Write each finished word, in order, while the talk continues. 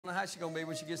know how she's going to be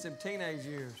when she gets them teenage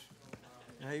years.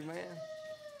 Amen.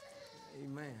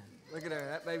 Amen. Look at her.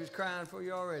 That baby's crying for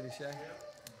you already, Shay.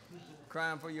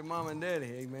 Crying for your mom and daddy.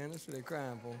 Amen. That's what they're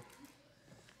crying for.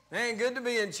 Man, good to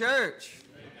be in church.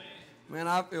 Man,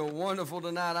 I feel wonderful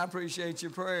tonight. I appreciate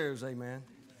your prayers. Amen.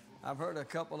 I've heard a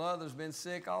couple others been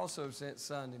sick also since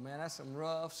Sunday. Man, that's some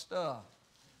rough stuff.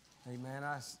 Amen.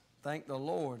 I thank the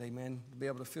Lord, amen, to be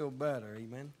able to feel better.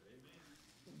 Amen.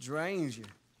 It drains you.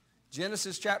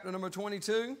 Genesis chapter number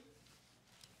 22.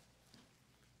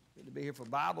 Good to be here for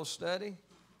Bible study.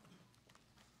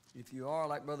 If you are,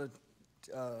 like Brother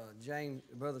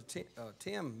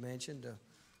Tim mentioned,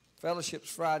 fellowship's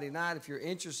Friday night. If you're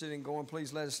interested in going,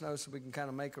 please let us know so we can kind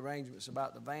of make arrangements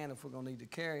about the van if we're going to need to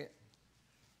carry it.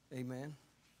 Amen.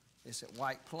 It's at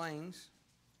White Plains.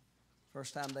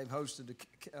 First time they've hosted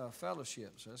the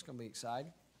fellowship, so that's going to be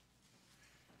exciting.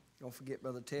 Don't forget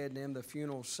Brother Ted and them. The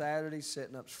funeral Saturday,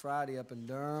 setting up Friday up in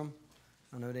Durham.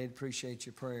 I know they'd appreciate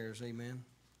your prayers. Amen.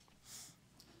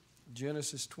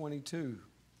 Genesis 22.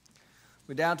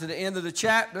 We're down to the end of the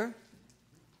chapter.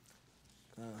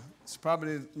 It's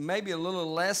probably maybe a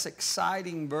little less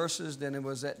exciting verses than it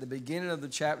was at the beginning of the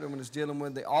chapter when it's dealing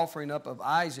with the offering up of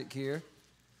Isaac here.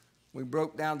 We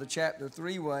broke down the chapter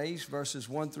 3 ways. Verses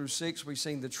 1 through 6, we've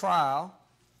seen the trial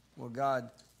where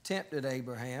God tempted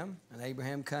Abraham, and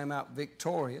Abraham came out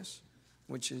victorious,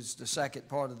 which is the second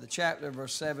part of the chapter.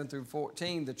 Verse 7 through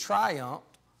 14, the triumph.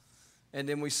 And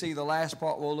then we see the last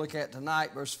part we'll look at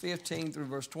tonight, verse 15 through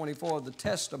verse 24, the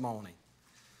testimony.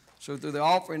 So through the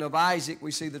offering of Isaac,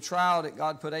 we see the trial that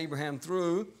God put Abraham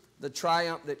through, the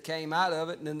triumph that came out of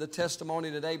it, and then the testimony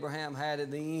that Abraham had in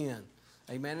the end.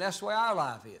 Amen. And that's the way our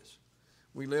life is.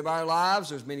 We live our lives.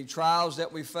 There's many trials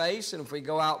that we face, and if we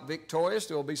go out victorious,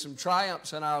 there will be some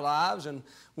triumphs in our lives, and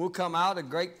we'll come out a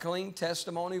great, clean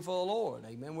testimony for the Lord.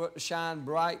 Amen. We're to shine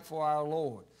bright for our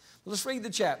Lord. Let's read the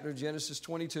chapter, Genesis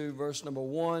 22, verse number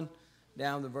 1,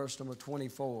 down to verse number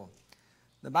 24.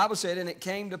 The Bible said, and it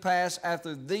came to pass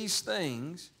after these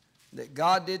things that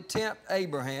God did tempt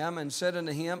Abraham and said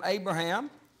unto him, Abraham,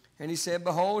 and he said,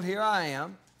 Behold, here I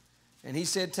am. And he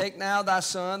said, Take now thy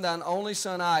son, thine only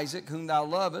son Isaac, whom thou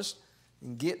lovest,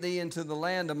 and get thee into the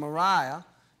land of Moriah,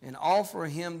 and offer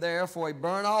him there for a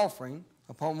burnt offering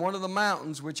upon one of the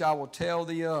mountains which I will tell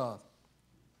thee of.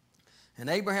 And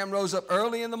Abraham rose up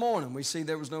early in the morning. We see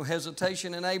there was no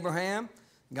hesitation in Abraham.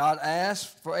 God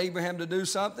asked for Abraham to do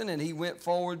something, and he went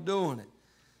forward doing it.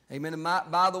 Amen. And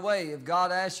by the way, if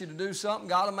God asks you to do something,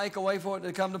 God will make a way for it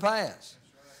to come to pass.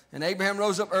 And Abraham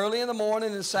rose up early in the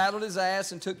morning and saddled his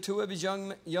ass and took 2 of his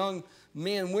young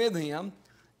men with him,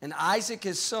 and Isaac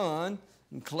his son,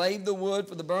 and clave the wood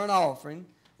for the burnt offering,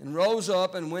 and rose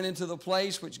up and went into the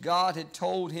place which God had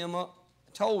told him.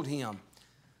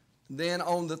 Then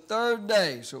on the 3rd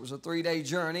day, so it was a 3-day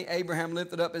journey, Abraham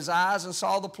lifted up his eyes and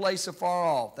saw the place afar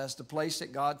off. That's the place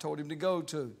that God told him to go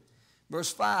to.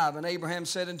 Verse 5, and Abraham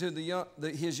said unto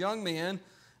his young men,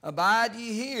 Abide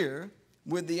ye here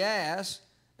with the ass,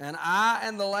 and I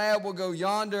and the lad will go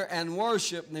yonder and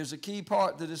worship, and there's a key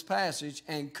part to this passage,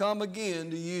 and come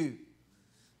again to you.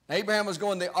 Abraham was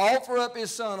going to offer up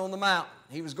his son on the mountain.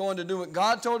 He was going to do what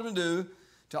God told him to do,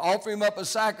 to offer him up a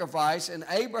sacrifice. And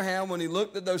Abraham, when he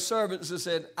looked at those servants, he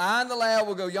said, I and the lad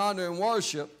will go yonder and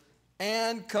worship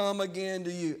and come again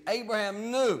to you.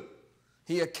 Abraham knew.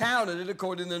 He accounted it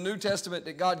according to the New Testament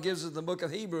that God gives us in the book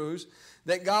of Hebrews,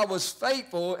 that God was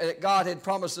faithful, and that God had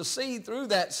promised a seed through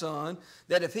that son,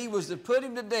 that if he was to put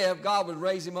him to death, God would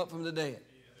raise him up from the dead.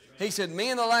 He said, me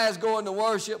and the lad's going to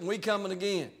worship, and we coming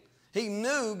again. He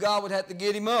knew God would have to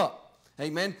get him up.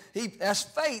 Amen. That's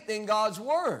faith in God's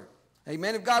word.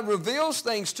 Amen. If God reveals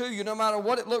things to you, no matter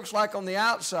what it looks like on the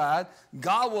outside,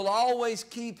 God will always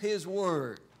keep his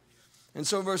word. And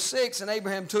so verse 6, and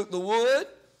Abraham took the wood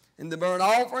and the burnt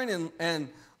offering and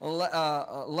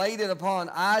laid it upon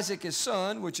Isaac his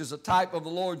son, which is a type of the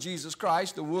Lord Jesus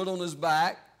Christ, the wood on his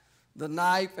back, the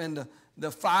knife and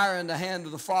the fire in the hand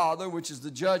of the Father, which is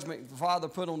the judgment the Father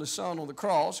put on the Son on the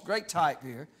cross. Great type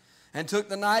here. And took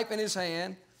the knife in his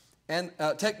hand, and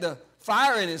take the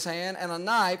fire in his hand and a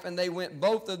knife, and they went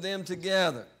both of them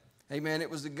together. Amen. It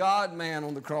was the God-man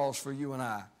on the cross for you and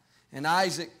I. And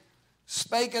Isaac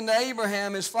spake unto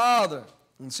Abraham his father,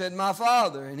 and said, My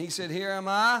father. And he said, Here am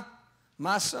I,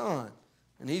 my son.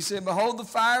 And he said, Behold the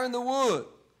fire and the wood,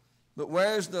 but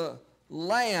where's the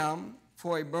lamb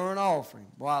for a burnt offering?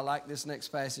 Boy, I like this next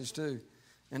passage too.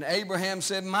 And Abraham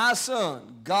said, My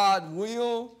son, God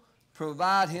will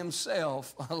provide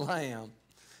himself a lamb.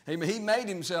 Amen. He made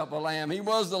himself a lamb. He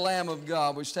was the Lamb of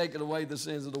God, which taketh away the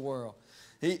sins of the world.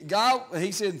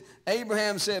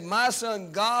 Abraham said, My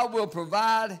son, God will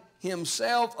provide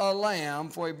himself a lamb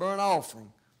for a burnt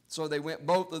offering. So they went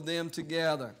both of them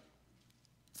together.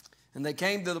 And they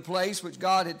came to the place which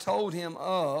God had told him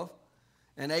of.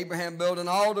 And Abraham built an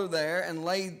altar there and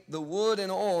laid the wood in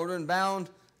order and bound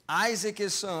Isaac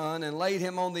his son and laid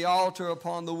him on the altar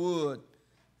upon the wood.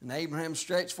 And Abraham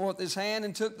stretched forth his hand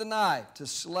and took the knife to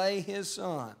slay his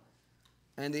son.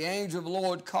 And the angel of the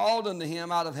Lord called unto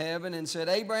him out of heaven and said,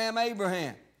 Abraham,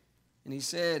 Abraham. And he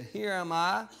said, Here am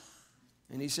I.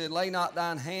 And he said, Lay not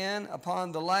thine hand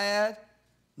upon the lad,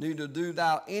 neither do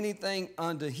thou anything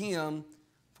unto him.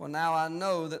 For now I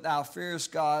know that thou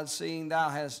fearest God, seeing thou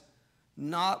hast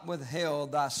not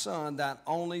withheld thy son, thine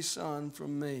only son,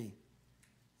 from me.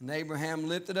 And Abraham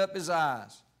lifted up his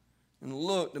eyes and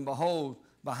looked, and behold,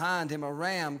 behind him a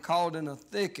ram caught in a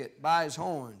thicket by his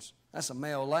horns. That's a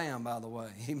male lamb, by the way.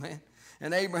 Amen.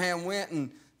 And Abraham went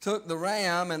and took the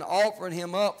ram and offered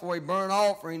him up for a burnt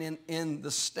offering in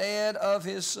the stead of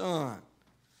his son.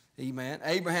 Amen.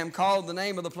 Abraham called the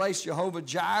name of the place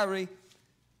Jehovah-Jireh,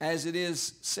 as it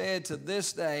is said to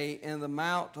this day, in the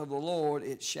mount of the Lord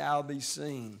it shall be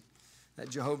seen. That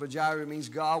Jehovah-Jireh means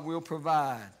God will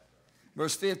provide.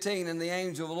 Verse 15, and the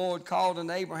angel of the Lord called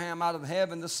unto Abraham out of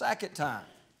heaven the second time.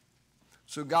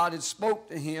 So God had spoke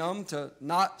to him to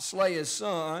not slay his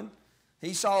son.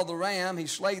 He saw the ram, he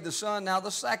slayed the son. Now the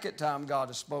second time God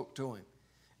had spoke to him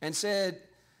and said,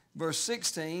 verse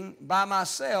 16, By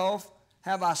myself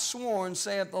have I sworn,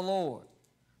 saith the Lord,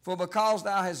 for because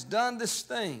thou hast done this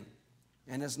thing,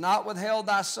 and hast not withheld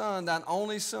thy son, thine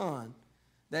only son,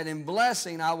 that in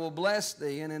blessing I will bless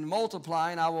thee, and in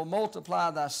multiplying I will multiply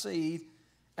thy seed,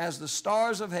 as the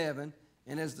stars of heaven,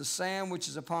 and as the sand which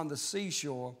is upon the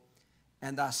seashore,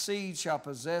 and thy seed shall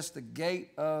possess the gate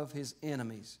of his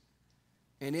enemies.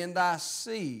 And in thy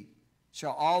seed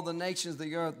shall all the nations of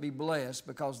the earth be blessed,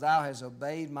 because thou hast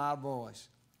obeyed my voice.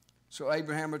 So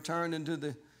Abraham returned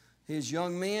unto his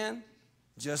young men,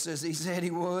 just as he said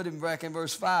he would in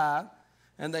verse 5.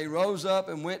 And they rose up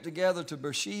and went together to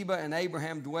Beersheba, and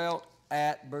Abraham dwelt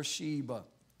at Beersheba.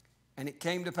 And it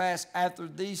came to pass after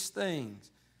these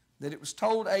things that it was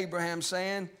told Abraham,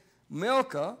 saying,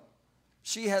 Milcah,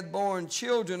 she hath borne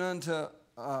children unto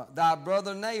thy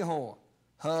brother Nahor,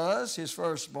 Huz, his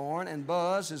firstborn, and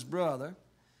Buz, his brother,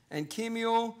 and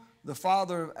Kemuel, the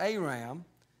father of Aram,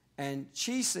 and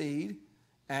Chesed,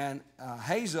 and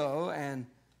Hazo, and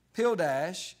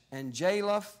Pildash, and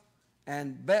Jaleph,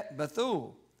 and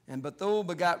Bethuel. And Bethuel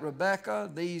begot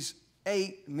Rebekah. These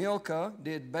 8 Milcah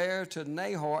did bear to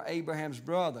Nahor, Abraham's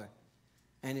brother.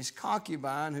 And his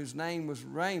concubine, whose name was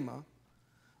Reemah,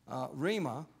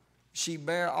 she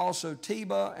bare also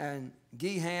Teba, and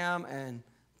Geham, and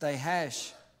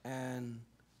Thahash, and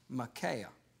Micaiah.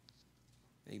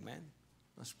 Amen.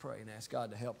 Let's pray and ask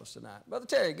God to help us tonight. Brother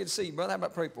Terry, good to see you, brother. How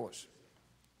about pray for us?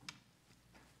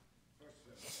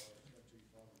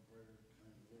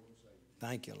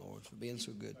 Thank you, Lord, for being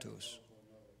so good to us.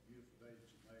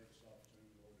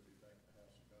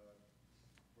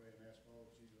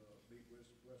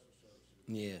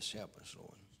 Yes, help us,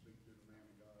 Lord. Speak to the man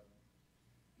of God.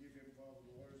 Give him, Father,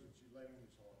 the words that you laid on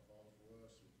his heart, Father, for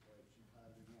us, and pray that you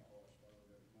hide it in our hearts, Father,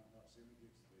 that we might not sin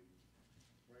against thee.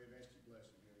 Pray and ask your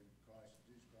blessing here in Christ,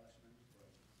 Jesus Christ's name we pray.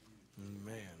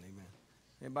 Amen, amen.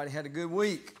 Everybody had a good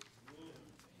week.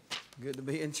 Good to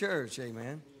be in church,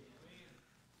 amen.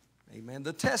 Amen.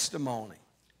 The testimony.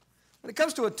 When it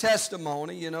comes to a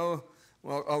testimony, you know,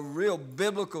 well, a real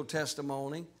biblical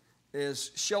testimony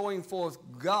is showing forth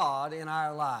God in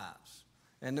our lives.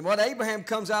 And what Abraham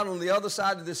comes out on the other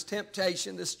side of this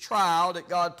temptation, this trial that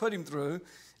God put him through,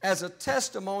 as a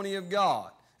testimony of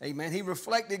God. Amen. He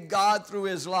reflected God through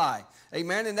his life.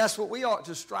 Amen. And that's what we ought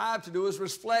to strive to do, is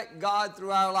reflect God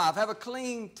through our life. Have a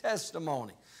clean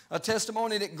testimony. A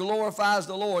testimony that glorifies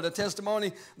the Lord. A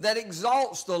testimony that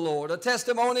exalts the Lord. A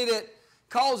testimony that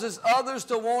causes others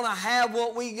to want to have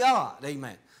what we got.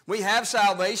 Amen. We have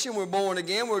salvation. We're born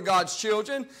again. We're God's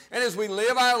children. And as we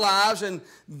live our lives and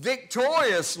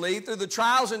victoriously through the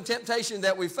trials and temptation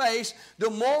that we face, the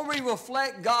more we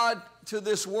reflect God to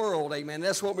this world. Amen.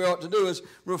 That's what we ought to do, is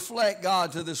reflect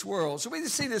God to this world. So we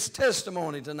see this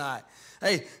testimony tonight.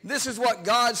 Hey, this is what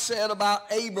God said about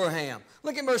Abraham.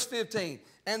 Look at verse 15.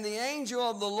 And the angel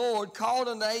of the Lord called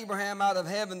unto Abraham out of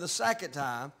heaven the second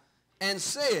time and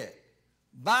said,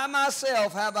 By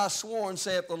myself have I sworn,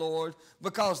 saith the Lord,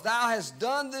 because thou hast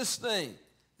done this thing.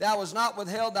 Thou hast not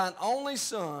withheld thine only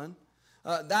son,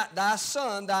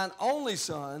 thine only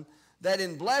son, that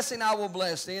in blessing I will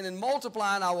bless thee, and in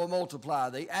multiplying I will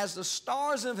multiply thee, as the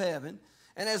stars of heaven,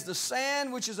 and as the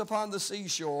sand which is upon the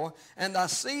seashore, and thy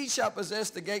seed shall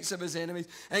possess the gates of his enemies.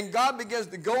 And God begins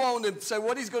to go on to say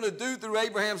what he's going to do through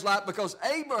Abraham's life, because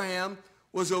Abraham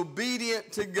was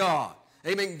obedient to God.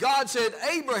 Amen. God said,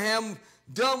 Abraham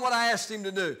done what I asked him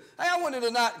to do. Hey, I wonder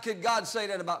tonight, could God say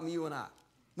that about you and I?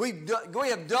 We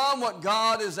have done what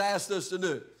God has asked us to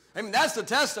do. I mean, that's the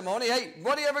testimony. Hey,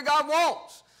 whatever God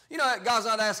wants. You know, God's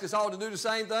not asking us all to do the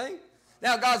same thing.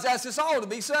 Now, God's asked us all to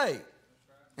be saved.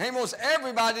 He wants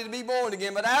everybody to be born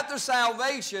again. But after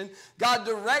salvation, God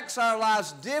directs our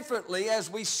lives differently as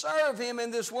we serve him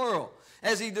in this world.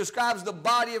 As he describes the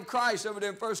body of Christ over there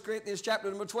in 1 Corinthians chapter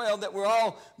number 12 that we're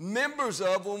all members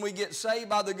of when we get saved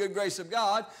by the good grace of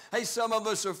God. Hey, some of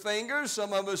us are fingers,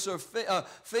 some of us are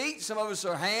feet, some of us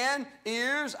are hand,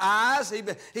 ears, eyes.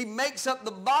 He makes up the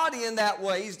body in that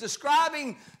way. He's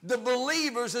describing the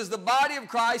believers as the body of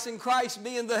Christ and Christ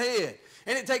being the head.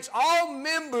 And it takes all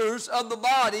members of the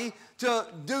body to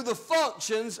do the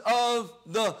functions of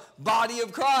the body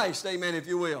of Christ, amen, if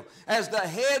you will, as the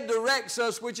head directs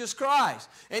us, which is Christ.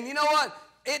 And you know what?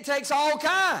 It takes all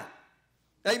kind.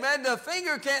 Amen. The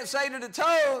finger can't say to the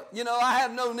toe, you know, I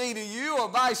have no need of you, or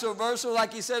vice versa,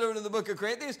 like he said over in the book of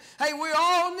Corinthians. Hey, we're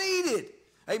all needed.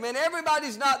 Amen.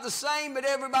 Everybody's not the same, but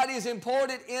everybody is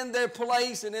important in their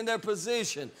place and in their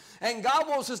position. And God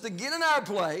wants us to get in our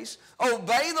place,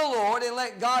 obey the Lord, and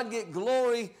let God get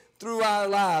glory through our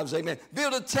lives. Amen.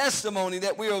 Build a testimony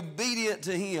that we're obedient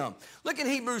to him. Look at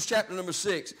Hebrews chapter number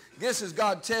 6. This is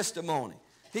God's testimony.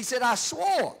 He said, I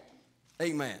swore.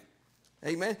 Amen.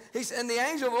 Amen. He said, and the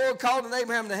angel of the Lord called to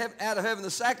Abraham out of heaven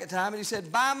the second time, and he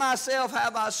said, by myself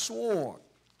have I sworn.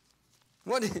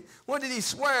 What did he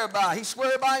swear by? He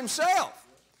swore by himself.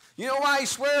 You know why he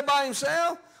swore by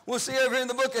himself? We'll see over in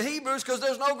the book of Hebrews, because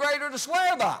there's no greater to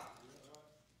swear by.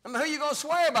 I mean, who are you going to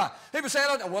swear by? People say,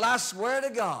 well, I swear to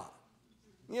God.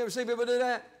 You ever see people do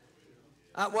that?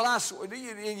 Well, I swear,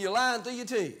 you're lying through your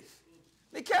teeth.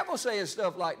 Be careful saying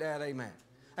stuff like that, amen.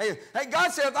 Hey,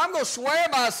 God said, if I'm going to swear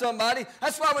by somebody,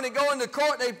 that's why when they go into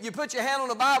court, you put your hand on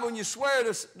the Bible and you swear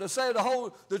to say the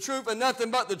whole, the truth and nothing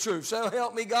but the truth. So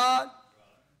help me God.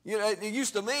 You know, it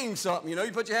used to mean something, you know.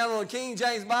 You put your hand on the King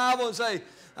James Bible and say,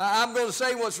 I'm going to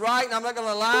say what's right and I'm not going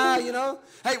to lie, you know.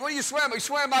 Hey, what are you swearing by? You're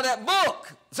swearing by that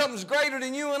book. Something's greater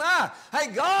than you and I.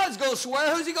 Hey, God's going to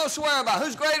swear. Who's he going to swear by?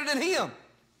 Who's greater than him?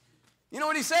 You know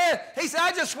what he said? He said,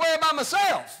 I just swear by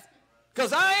myself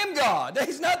because I am God.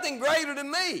 There's nothing greater than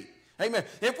me. Amen.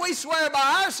 If we swear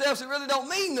by ourselves, it really don't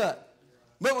mean nothing.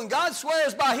 But when God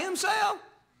swears by himself,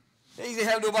 he doesn't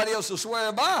have nobody else to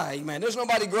swear by. Amen. There's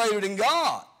nobody greater than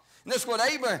God. And that's what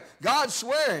Abraham, God's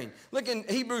swearing. Look in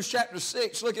Hebrews chapter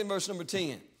 6, look in verse number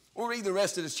 10. We'll read the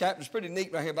rest of this chapter. It's pretty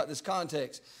neat right here about this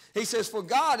context. He says, for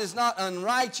God is not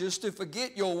unrighteous to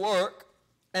forget your work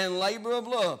and labor of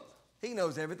love. He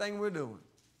knows everything we're doing,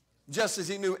 just as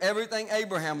he knew everything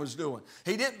Abraham was doing.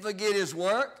 He didn't forget his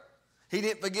work. He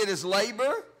didn't forget his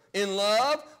labor in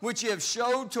love, which ye have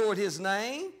showed toward his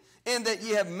name, in that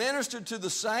ye have ministered to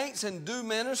the saints and do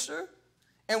minister.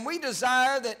 And we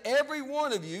desire that every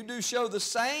one of you do show the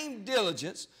same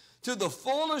diligence to the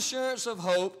full assurance of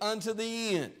hope unto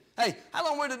the end. Hey, how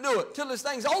long we're to do it? Till this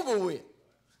thing's over with.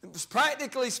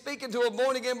 Practically speaking to a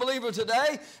born-again believer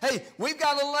today, hey, we've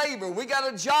got a labor. We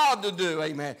got a job to do,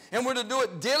 amen. And we're to do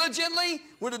it diligently.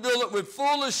 We're to do it with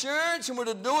full assurance, and we're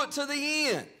to do it to the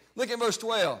end. Look at verse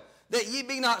 12. That ye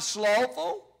be not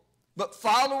slothful, but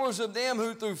followers of them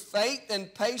who through faith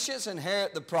and patience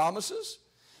inherit the promises.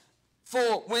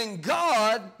 For when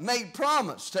God made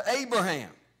promise to Abraham,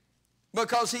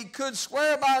 because he could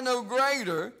swear by no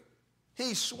greater,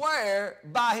 he swore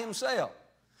by himself.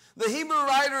 The Hebrew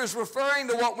writer is referring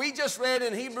to what we just read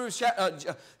in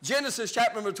Genesis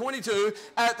chapter number 22.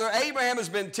 After Abraham has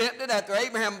been tempted, after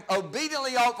Abraham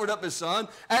obediently offered up his son,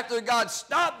 after God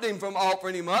stopped him from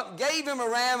offering him up, gave him a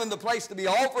ram in the place to be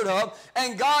offered up,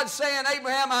 and God saying,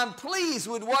 Abraham, I'm pleased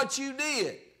with what you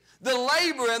did, the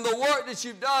labor and the work that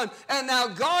you've done. And now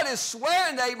God is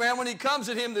swearing to Abraham when he comes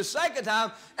at him the second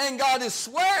time, and God is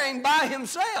swearing by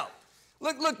himself.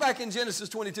 Look back in Genesis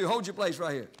 22. Hold your place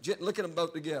right here. Look at them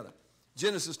both together.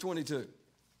 Genesis 22.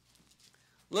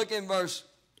 Look in verse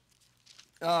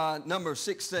number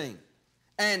 16.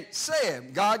 And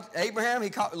said, God, Abraham,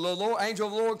 the angel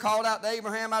of the Lord called out to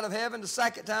Abraham out of heaven the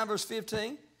second time, verse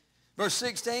 15. Verse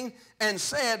 16, and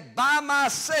said, by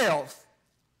myself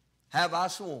have I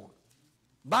sworn.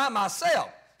 By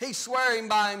myself. He's swearing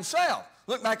by himself.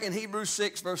 Look back in Hebrews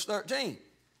 6, verse 13.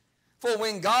 For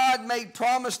when God made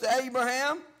promise to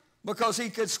Abraham, because he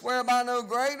could swear by no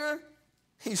greater,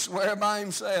 he swore by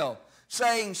himself,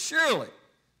 saying, surely,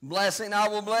 blessing I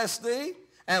will bless thee,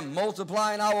 and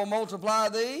multiply, and I will multiply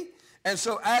thee. And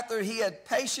so after he had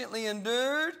patiently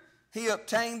endured, he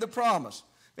obtained the promise.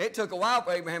 It took a while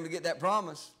for Abraham to get that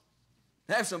promise.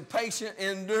 Have some patient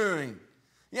enduring.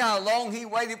 You know how long he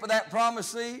waited for that promise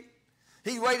seed?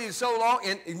 He waited so long,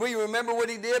 and we remember what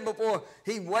he did before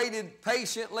he waited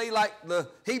patiently, like the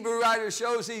Hebrew writer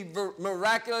shows he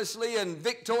miraculously and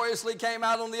victoriously came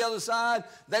out on the other side.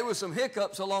 There were some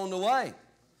hiccups along the way.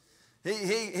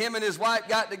 Him and his wife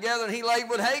got together, and he laid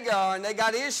with Hagar, and they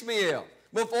got Ishmael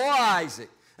before Isaac.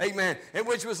 Amen. And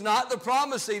which was not the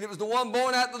promised seed. It was the one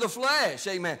born after the flesh.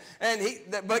 Amen.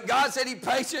 But God said he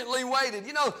patiently waited.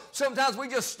 You know, sometimes we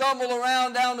just stumble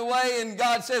around down the way and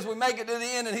God says we make it to the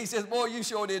end and he says, boy, you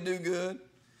sure did do good.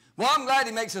 Well, I'm glad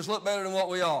he makes us look better than what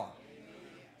we are.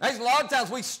 There's a lot of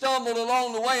times we stumbled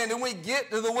along the way and then we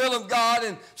get to the will of God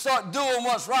and start doing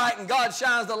what's right and God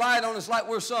shines the light on us like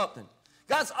we're something.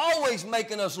 God's always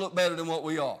making us look better than what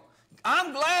we are.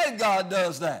 I'm glad God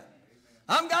does that.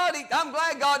 I'm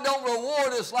glad God don't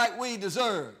reward us like we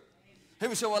deserve.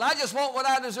 People say, well, I just want what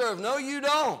I deserve. No, you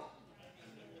don't.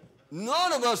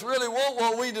 None of us really want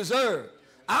what we deserve.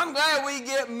 I'm glad we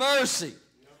get mercy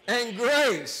and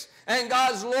grace and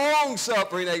God's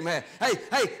long-suffering, amen. Hey,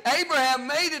 Abraham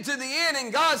made it to the end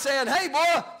and God said, hey,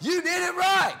 boy, you did it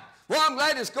right. Well, I'm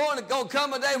glad it's going to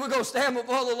come a day we're going to stand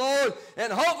before the Lord,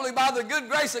 and hopefully by the good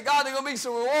grace of God, there are going to be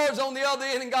some rewards on the other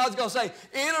end, and God's going to say,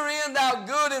 enter in, thou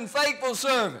good and faithful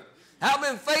servant. I've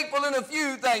been faithful in a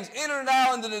few things. Enter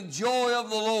thou into the joy of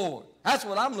the Lord. That's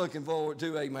what I'm looking forward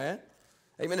to, amen.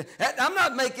 Amen. I'm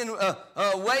not making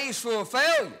ways for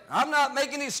failure. I'm not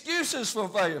making excuses for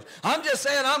failure. I'm just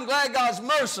saying I'm glad God's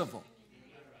merciful.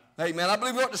 Amen. I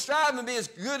believe we ought to strive and be as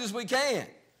good as we can.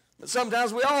 But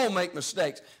sometimes we all make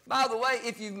mistakes. By the way,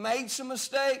 if you've made some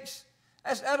mistakes,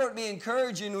 that ought to be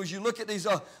encouraging as you look at these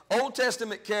Old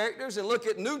Testament characters and look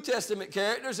at New Testament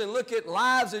characters and look at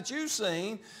lives that you've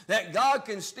seen, that God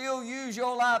can still use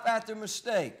your life after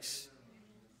mistakes.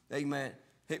 Amen.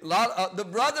 The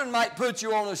brethren might put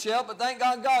you on a shelf, but thank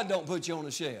God God don't put you on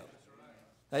a shelf.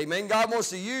 Amen. God wants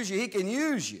to use you. He can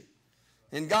use you.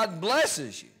 And God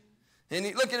blesses you. And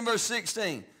look at verse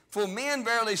 16. For men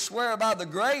verily swear by the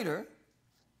greater,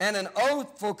 and an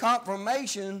oath for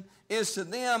confirmation is to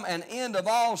them an end of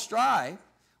all strife,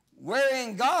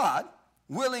 wherein God,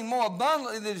 willing more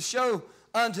abundantly to show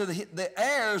unto the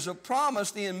heirs of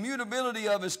promise the immutability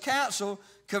of his counsel,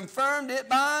 confirmed it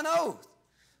by an oath,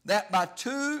 that by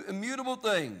two immutable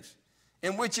things,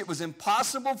 in which it was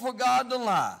impossible for God to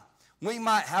lie, we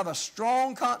might have a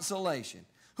strong consolation,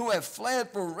 who have fled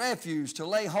for refuge to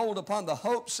lay hold upon the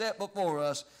hope set before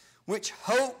us, which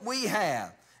hope we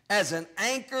have as an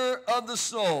anchor of the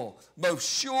soul, both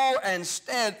sure and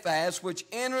steadfast, which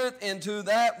entereth into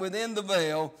that within the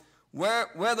veil,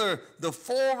 whether the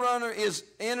forerunner is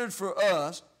entered for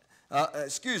us,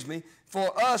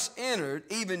 for us entered,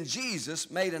 even Jesus,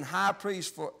 made an high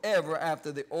priest forever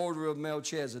after the order of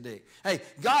Melchizedek. Hey,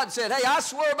 God said, hey, I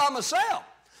swear by myself.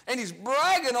 And he's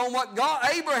bragging on what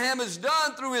Abraham has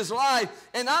done through his life.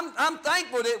 And I'm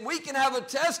thankful that we can have a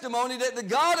testimony that the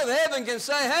God of heaven can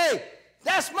say, hey,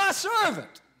 that's my servant.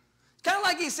 It's kind of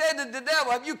like he said to the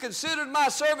devil, have you considered my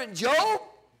servant Job?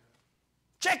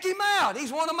 Check him out.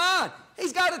 He's one of mine.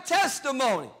 He's got a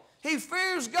testimony. He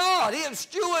fears God. He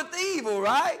escheweth evil,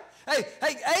 right? Hey,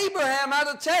 Abraham had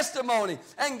a testimony.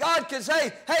 And God can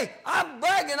say, hey, I'm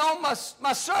bragging on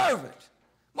my servant.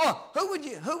 Well, who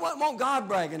wouldn't want God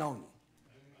bragging on you?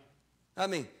 I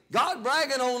mean, God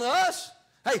bragging on us.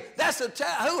 Hey, that's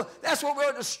what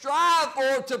we're to strive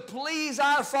for, to please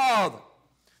our Father.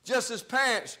 Just as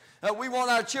parents, we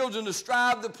want our children to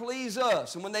strive to please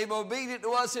us. And when they're obedient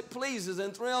to us, it pleases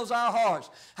and thrills our hearts.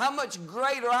 How much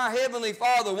greater our Heavenly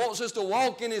Father wants us to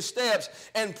walk in his steps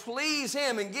and please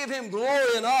him and give him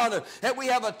glory and honor, that we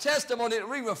have a testimony that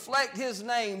we reflect his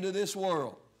name to this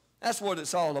world. That's what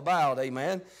it's all about,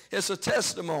 amen. It's a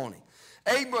testimony.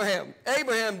 Abraham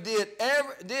did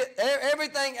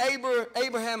everything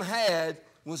Abraham had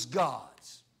was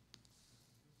God's.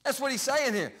 That's what he's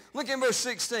saying here. Look in verse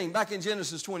 16, back in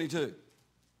Genesis 22.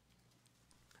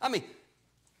 I mean,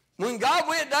 when God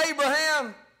went to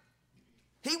Abraham,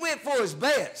 he went for his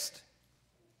best.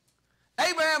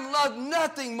 Abraham loved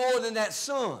nothing more than that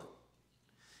son.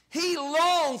 He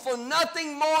longed for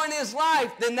nothing more in his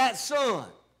life than that son.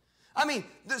 I mean,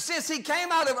 since he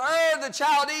came out of Ur the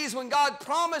Chaldees, when God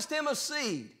promised him a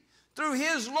seed through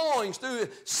his loins, through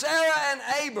Sarah and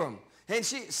Abram, and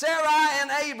Sarai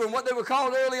and Abram, what they were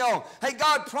called early on. Hey,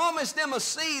 God promised them a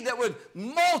seed that would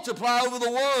multiply over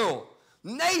the world.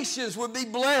 Nations would be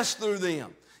blessed through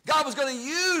them. God was going to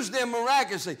use them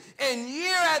miraculously. And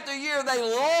year after year, they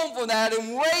longed for that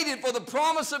and waited for the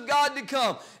promise of God to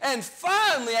come. And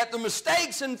finally, after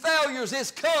mistakes and failures, it's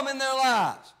come in their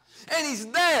lives. And he's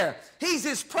there. He's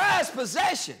his prized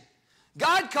possession.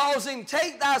 God calls him,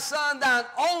 take thy son, thine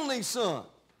only son.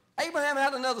 Abraham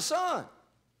had another son.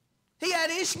 He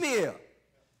had Ishmael.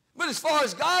 But as far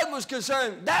as God was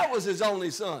concerned, that was his only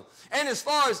son. And as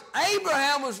far as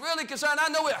Abraham was really concerned, I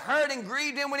know it hurt and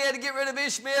grieved him when he had to get rid of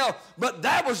Ishmael, but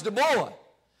that was the boy.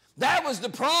 That was the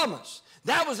promise.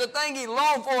 That was the thing he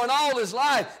longed for in all his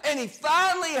life. And he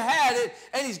finally had it,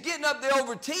 and he's getting up there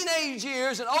over teenage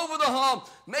years and over the hump.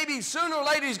 Maybe sooner or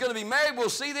later he's going to be married. We'll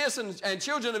see this, and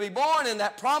children will be born, and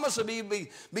that promise will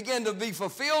begin to be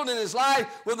fulfilled in his life,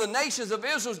 where the nations of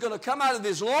Israel is going to come out of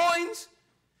his loins.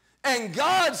 And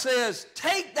God says,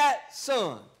 take that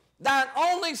son, thine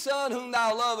only son whom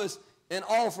thou lovest, and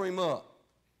offer him up.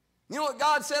 You know what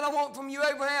God said I want from you,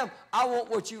 Abraham? I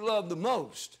want what you love the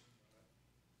most.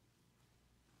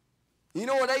 You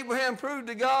know what Abraham proved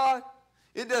to God?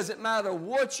 It doesn't matter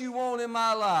what you want in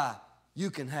my life, you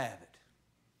can have it.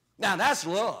 Now that's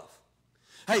love.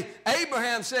 Hey,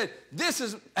 Abraham said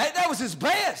that was his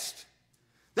best.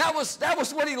 That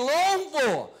was what he longed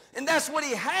for. And that's what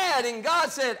he had. And God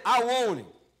said, I want him.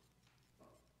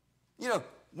 You know,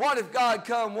 what if God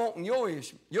come wanting your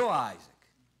Isaac?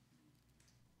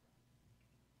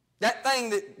 That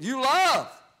thing that you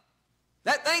love.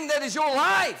 That thing that is your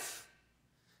life.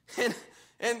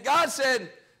 And God said,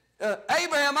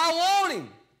 Abraham, I want him.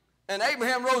 And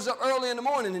Abraham rose up early in the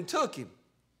morning and took him.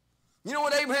 You know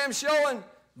what Abraham's showing?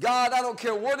 God, I don't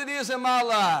care what it is in my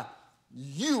life.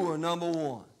 You are number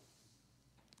one.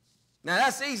 Now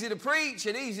that's easy to preach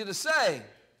and easy to say,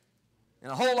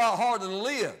 and a whole lot harder to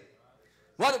live.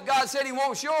 What if God said he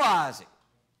wants your Isaac?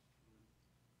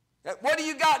 What do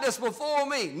you got that's before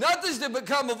me? Nothing's to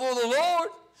become before the Lord.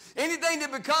 Anything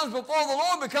that becomes before the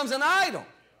Lord becomes an idol.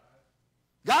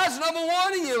 God's number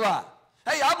one in your life.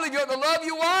 Hey, I believe you ought to love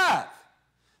your wife.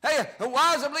 Hey,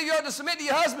 wives, I believe you ought to submit to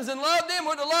your husbands and love them.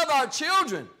 We're to love our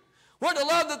children. We're to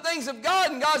love the things of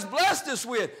God, and God's blessed us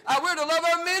with. We're to love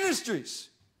our ministries.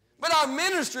 But our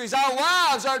ministries, our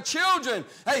wives, our children,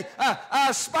 hey,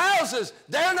 our spouses,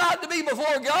 they're not to be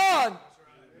before God.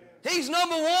 He's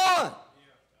number one.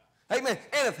 Amen.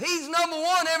 And if he's number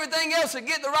one, everything else will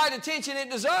get the right attention it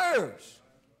deserves.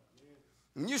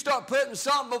 When you start putting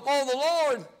something before the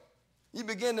Lord, you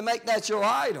begin to make that your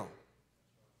idol.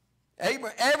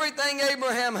 Everything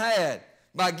Abraham had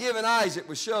by giving Isaac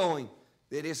was showing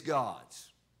that it's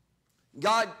God's.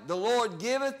 God, the Lord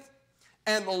giveth,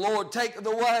 and the Lord taketh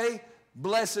away.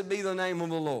 Blessed be the name of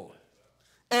the Lord.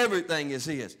 Everything is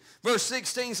his. Verse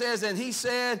 16 says, and he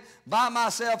said, by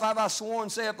myself have I sworn,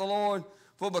 saith the Lord,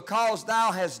 for because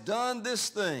thou hast done this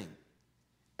thing,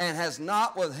 and hast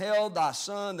not withheld thy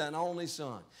son, thine only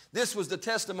son. This was the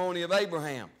testimony of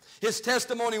Abraham. His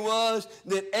testimony was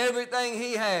that everything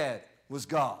he had was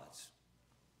God's.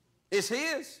 It's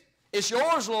his. It's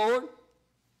yours, Lord.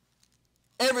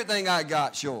 Everything I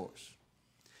got's yours.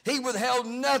 He withheld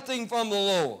nothing from the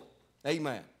Lord.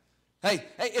 Amen. Hey,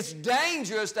 it's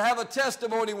dangerous to have a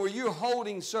testimony where you're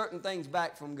holding certain things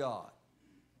back from God.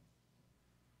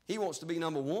 He wants to be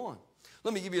number one.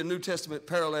 Let me give you a New Testament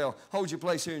parallel. Hold your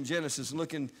place here in Genesis and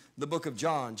look in the book of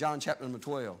John, John chapter number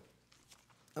 12.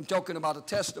 I'm talking about a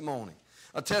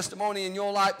testimony in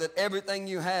your life that everything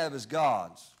you have is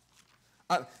God's.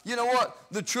 You know what?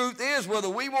 The truth is, whether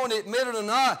we want to admit it or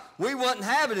not, we wouldn't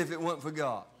have it if it wasn't for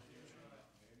God.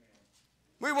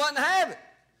 We wouldn't have it.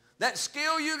 That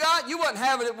skill you got, you wouldn't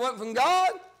have it if it wasn't from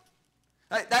God.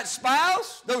 Hey, that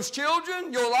spouse, those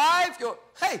children, your life,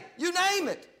 hey, you name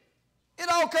it. It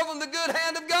all come from the good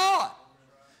hand of God.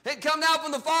 It come down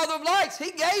from the Father of lights.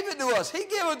 He gave it to us. He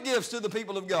giveth gifts to the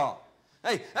people of God.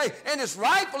 Hey, and it's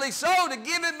rightfully so to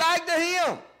give it back to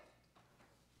him.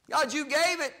 God, you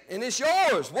gave it, and it's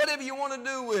yours. Whatever you want to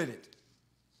do with it.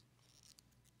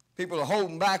 People are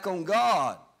holding back on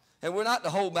God. And we're not to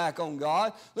hold back on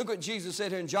God. Look what Jesus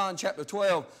said here in John chapter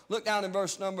 12. Look down in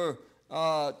verse number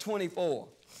 24.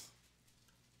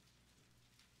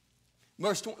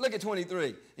 Look at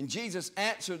 23. And Jesus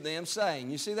answered them, saying,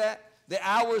 you see that? The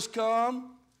hour is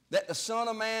come that the Son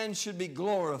of Man should be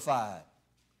glorified.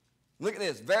 Look at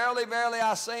this. Verily, verily,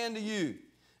 I say unto you,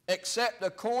 except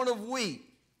a corn of wheat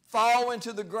fall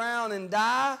into the ground and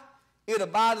die, it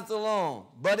abideth alone.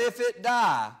 But if it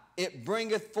die, it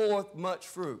bringeth forth much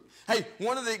fruit. Hey,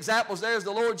 one of the examples there is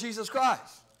the Lord Jesus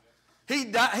Christ. He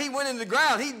went into the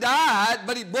ground. He died,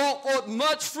 but he brought forth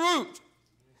much fruit.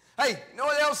 Hey, you know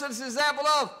what else it's an example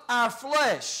of? Our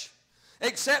flesh.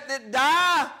 Except it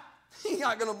die, He's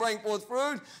not going to bring forth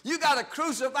fruit. You got to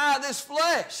crucify this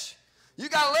flesh. You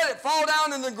got to let it fall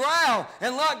down in the ground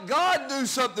and let God do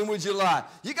something with your life.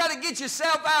 You got to get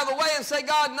yourself out of the way and say,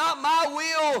 God, not my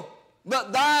will,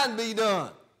 but thine be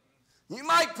done. You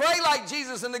might pray like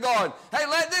Jesus in the garden. Hey,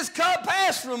 let this cup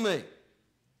pass from me.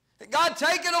 God,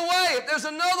 take it away. If there's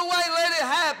another way, let it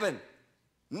happen.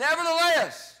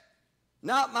 Nevertheless,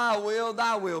 not my will,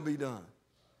 thy will be done.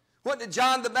 What did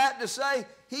John the Baptist say?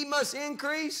 He must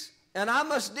increase and I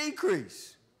must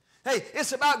decrease. Hey,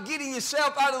 it's about getting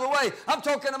yourself out of the way. I'm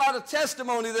talking about a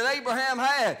testimony that Abraham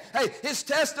had. Hey, his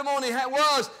testimony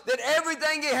was that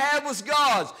everything he had was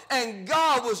God's, and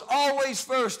God was always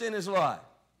first in his life.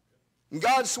 And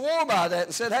God swore by that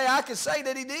and said, hey, I can say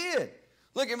that he did.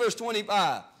 Look at verse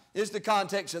 25. This is the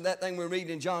context of that thing we're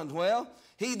reading in John 12.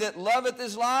 He that loveth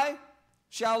his life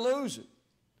shall lose it.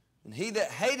 And he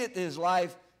that hateth his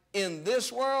life in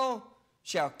this world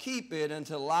shall keep it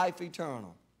unto life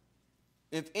eternal.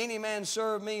 If any man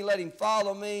serve me, let him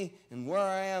follow me, and where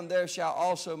I am, there shall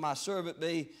also my servant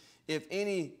be. If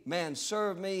any man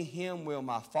serve me, him will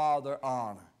my Father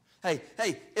honor. Hey,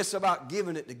 it's about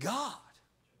giving it to God.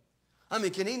 I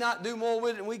mean, can he not do more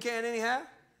with it than we can anyhow?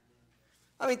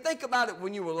 I mean, think about it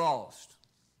when you were lost.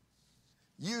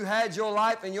 You had your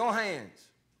life in your hands,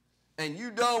 and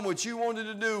you done what you wanted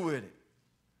to do with it.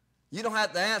 You don't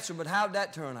have to answer, but how'd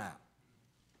that turn out?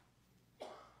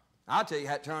 I'll tell you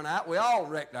how it turned out. We all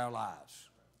wrecked our lives.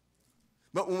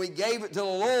 But when we gave it to the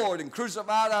Lord and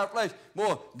crucified our flesh,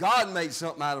 boy, God made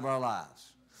something out of our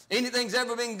lives. Anything's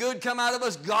ever been good come out of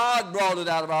us, God brought it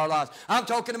out of our lives. I'm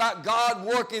talking about God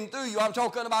working through you. I'm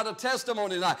talking about a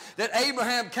testimony tonight. That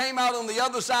Abraham came out on the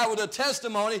other side with a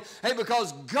testimony, hey,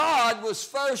 because God was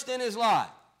first in his life.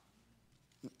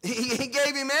 He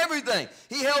gave him everything.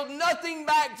 He held nothing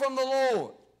back from the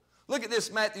Lord. Look at this,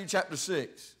 Matthew chapter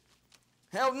 6.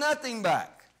 Held nothing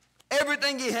back.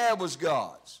 Everything he had was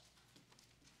God's.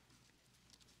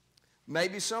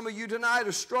 Maybe some of you tonight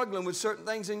are struggling with certain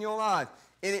things in your life,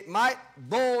 and it might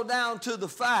boil down to the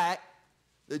fact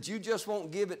that you just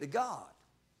won't give it to God.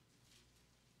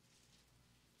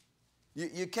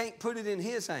 You can't put it in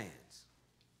his hands.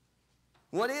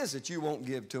 What is it you won't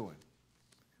give to him?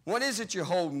 What is it you're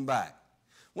holding back?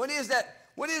 What is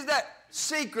that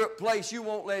secret place you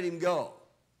won't let him go?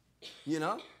 You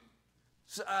know?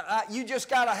 So, you just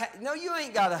got to no, you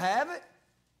ain't got to have it.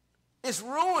 It's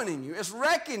ruining you. It's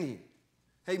wrecking you.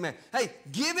 Amen. Hey,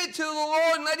 give it to the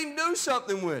Lord and let him do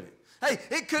something with it. Hey,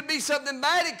 it could be something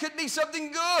bad. It could be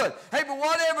something good. Hey, but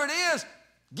whatever it is,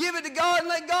 give it to God and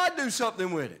let God do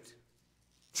something with it.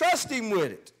 Trust him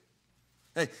with it.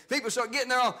 Hey, people start getting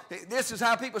their own. This is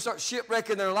how people start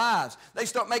shipwrecking their lives. They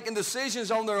start making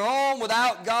decisions on their own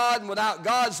without God and without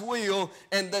God's will,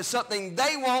 and there's something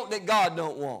they want that God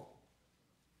don't want.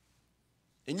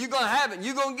 And you're going to have it, and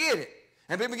you're going to get it.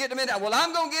 And people get to me, well,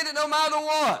 I'm going to get it no matter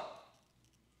what.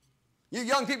 You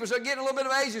young people start getting a little bit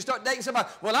of age, you start dating somebody,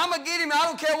 well, I'm going to get him, and I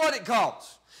don't care what it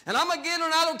costs. And I'm going to get her,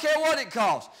 and I don't care what it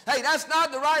costs. Hey, that's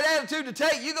not the right attitude to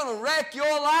take. You're going to wreck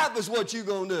your life is what you're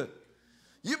going to do.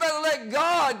 You better let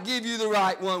God give you the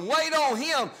right one. Wait on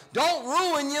him. Don't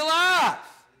ruin your life.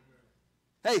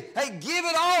 Hey, give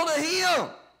it all to him.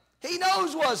 He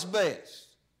knows what's best.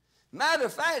 Matter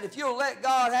of fact, if you'll let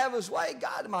God have his way,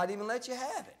 God might even let you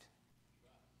have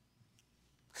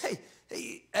it.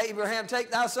 Hey, Abraham,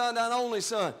 take thy son, thine only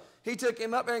son. He took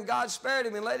him up there and God spared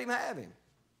him and let him have him.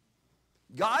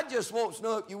 God just wants to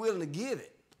know if you're willing to give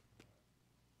it.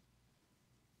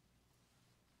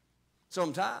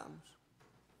 Sometimes.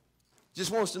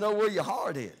 Just wants to know where your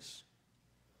heart is.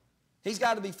 He's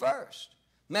got to be first.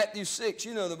 Matthew 6,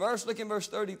 you know the verse. Look in verse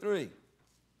 33.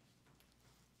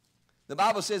 The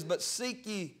Bible says, but seek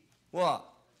ye what?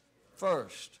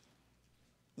 First.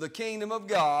 The kingdom of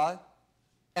God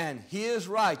and his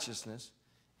righteousness,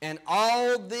 and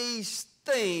all these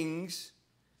things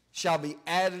shall be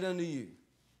added unto you.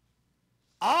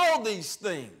 All these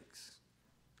things.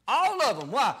 All of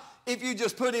them. Why? If you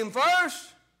just put him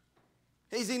first,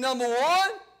 is he number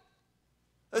one?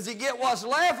 Does he get what's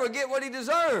left or get what he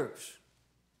deserves?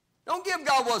 Don't give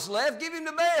God what's left. Give him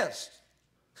the best.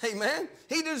 Amen.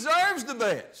 He deserves the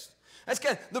best. That's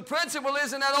kind of, the principle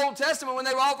is in that Old Testament when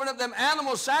they were offering up them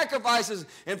animal sacrifices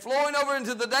and flowing over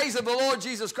into the days of the Lord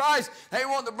Jesus Christ, they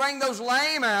want to bring those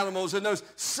lame animals and those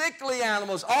sickly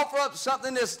animals, offer up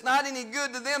something that's not any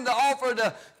good to them to offer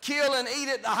to kill and eat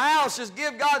at the house. Just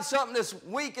give God something that's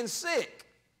weak and sick.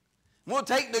 We'll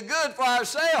take the good for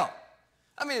ourselves.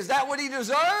 I mean, is that what he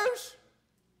deserves?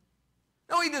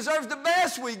 No, he deserves the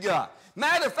best we got.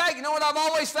 Matter of fact, you know what I've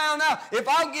always found out? If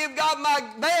I'll give God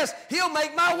my best, he'll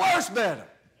make my worst better.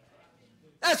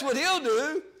 That's what he'll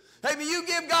do. Hey, but you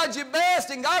give God your best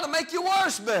and God will make your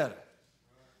worst better.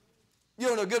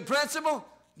 You know a good principle?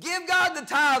 Give God the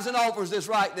tithes and offers that's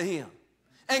right to him.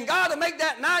 And God will make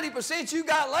that 90% you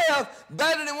got left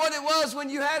better than what it was when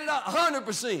you had it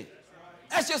 100%.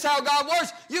 That's just how God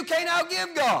works. You can't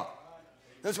outgive God.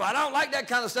 That's why I don't like that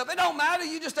kind of stuff. It don't matter.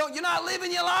 You just don't, you're not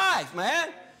living your life, man.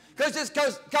 Because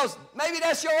maybe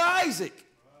that's your Isaac.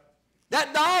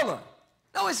 That dollar.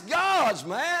 No, it's God's,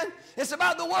 man. It's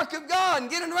about the work of God and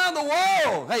getting around the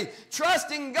world. Hey,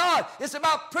 trusting God. It's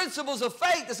about principles of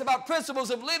faith. It's about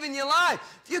principles of living your life.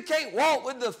 If you can't walk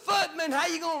with the footmen, how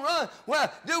you going to run?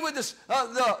 Well, do with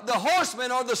the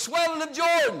horsemen or the swelling of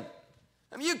Jordan.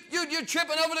 I mean, you're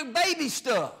tripping over the baby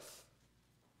stuff.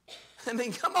 I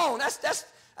mean, come on.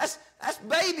 That's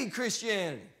baby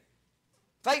Christianity.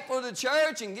 Faithful to the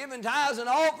church and giving tithes and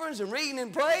offerings and reading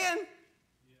and praying.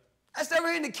 That's never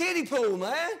in the kiddie pool,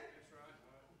 man.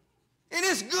 It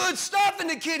is good stuff in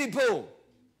the kiddie pool.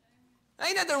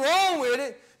 Ain't nothing wrong with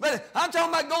it, but I'm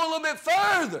talking about going a little bit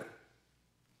further.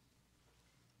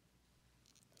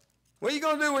 What are you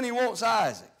going to do when he wants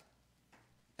Isaac?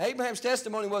 Abraham's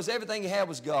testimony was everything he had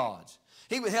was God's.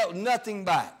 He would held nothing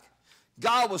back.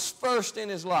 God was first in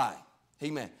his life.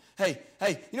 Amen. Hey,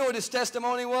 you know what his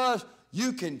testimony was?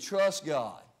 You can trust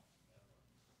God.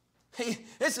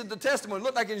 This is the testimony.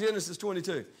 Look like in Genesis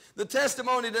 22. The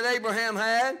testimony that Abraham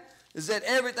had is that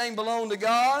everything belonged to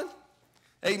God.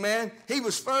 Amen. He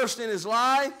was first in his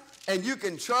life, and you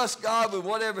can trust God with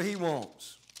whatever he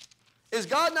wants. Has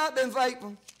God not been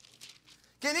faithful?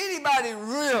 Can anybody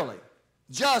really,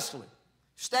 justly,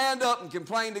 stand up and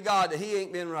complain to God that he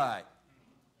ain't been right?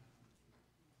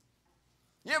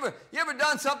 You ever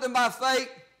done something by faith?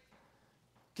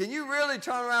 Can you really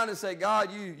turn around and say, God,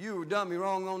 you done me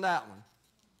wrong on that one?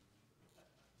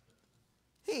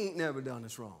 He ain't never done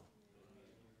us wrong.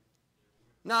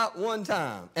 Not one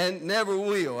time, and never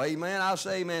will. Amen. I'll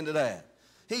say amen to that.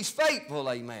 He's faithful,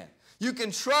 amen. You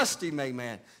can trust him,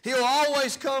 amen. He'll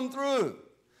always come through.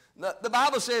 The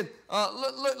Bible said,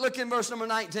 look in verse number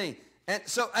 19. And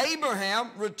so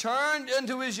Abraham returned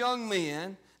unto his young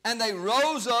men, and they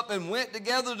rose up and went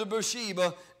together to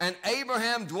Beersheba, and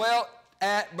Abraham dwelt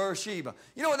at Beersheba.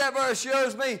 You know what that verse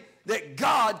shows me? That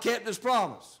God kept his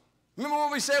promise. Remember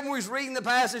what we said when we was reading the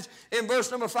passage in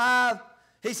verse number 5?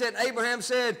 He said, Abraham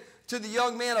said to the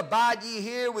young men, abide ye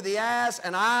here with the ass,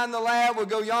 and I and the lad will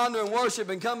go yonder and worship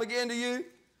and come again to you.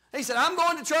 He said, I'm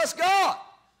going to trust God.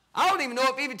 I don't even know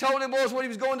if he even told them boys what he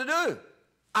was going to do.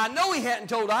 I know he hadn't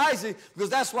told Isaac, because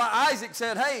that's why Isaac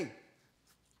said, hey,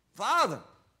 Father,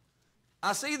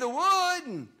 I see the wood,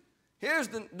 and here's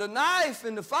the knife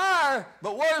and the fire,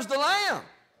 but where's the lamb?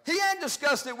 He hadn't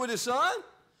discussed it with his son.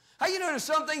 How you know there's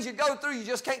some things you go through you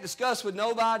just can't discuss with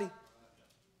nobody?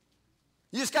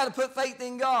 You just got to put faith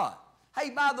in God. Hey,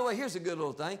 by the way, here's a good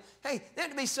little thing. Hey,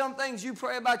 there'd be some things you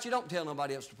pray about you don't tell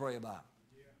nobody else to pray about.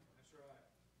 Yeah,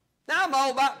 that's right. Now, I'm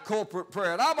all about corporate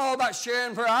prayer, and I'm all about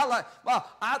sharing prayer.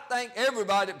 I thank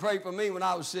everybody that prayed for me when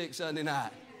I was sick Sunday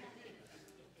night.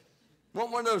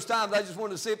 One of those times I just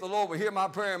wanted to see if the Lord would hear my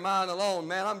prayer and mine alone.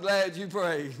 Man, I'm glad you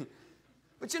prayed.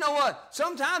 But you know what?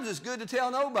 Sometimes it's good to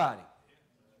tell nobody.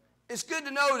 It's good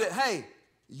to know that, hey,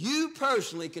 you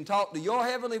personally can talk to your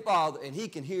Heavenly Father and He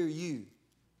can hear you.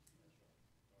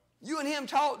 You and Him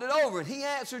talked it over and He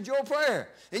answered your prayer.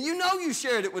 And you know you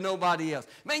shared it with nobody else.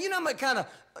 Man, you know what kind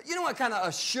of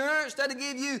assurance that'll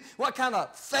give you? What kind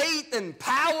of faith and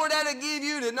power that'll give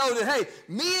you to know that, hey,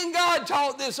 me and God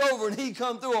talked this over and He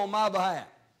come through on my behalf.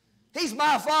 He's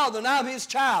my Father and I'm His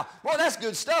child. Boy, that's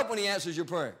good stuff when He answers your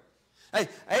prayer. Hey,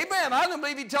 Abraham, I don't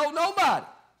believe he told nobody.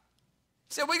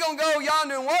 He said, we're going to go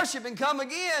yonder and worship and come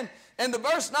again. And the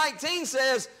verse 19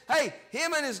 says, hey,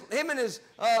 him and his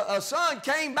son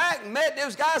came back and met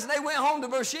those guys, and they went home to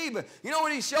Beersheba. You know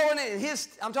what he's showing it?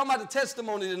 I'm talking about the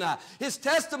testimony tonight. His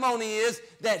testimony is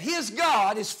that his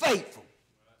God is faithful.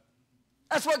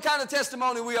 That's what kind of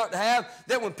testimony we ought to have,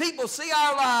 that when people see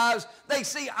our lives, they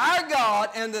see our God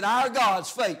and that our God's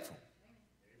faithful.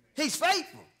 He's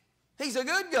faithful. He's a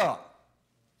good God.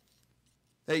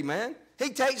 Amen. He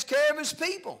takes care of His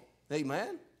people.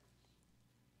 Amen.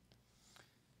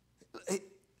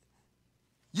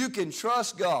 You can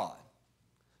trust God.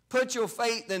 Put your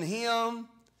faith in Him.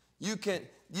 You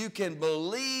can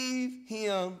believe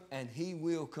Him and He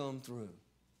will come through.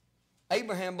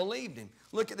 Abraham believed Him.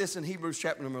 Look at this in Hebrews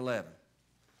chapter number 11.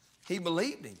 He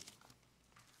believed Him.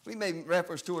 We made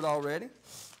reference to it already,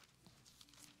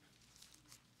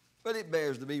 but it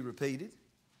bears to be repeated.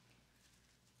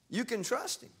 You can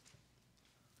trust Him.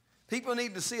 People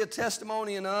need to see a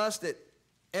testimony in us that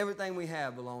everything we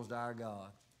have belongs to our God.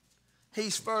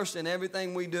 He's first in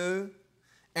everything we do,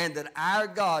 and that our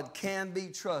God can be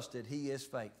trusted. He is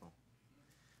faithful.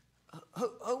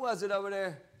 Who was it over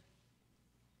there?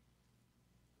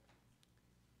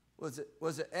 Was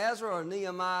it Ezra or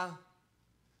Nehemiah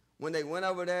when they went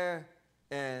over there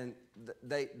and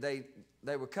they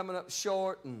were coming up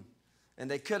short and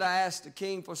they could have asked the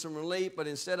king for some relief, but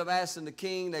instead of asking the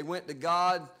king, they went to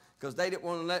God because they didn't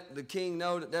want to let the king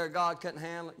know that their God couldn't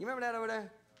handle it. You remember that over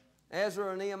there?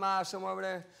 Ezra or Nehemiah, somewhere over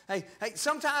there? Hey,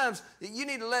 sometimes you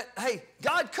need to let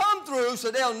God come through so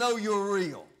they'll know you're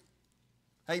real.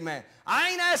 Amen. I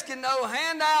ain't asking no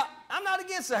handout. I'm not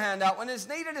against the handout. When it's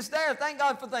needed, it's there. Thank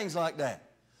God for things like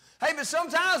that. Hey, but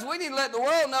sometimes we need to let the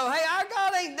world know, hey, our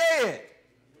God ain't dead.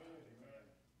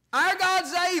 Our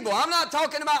God's able. I'm not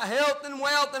talking about health and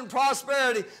wealth and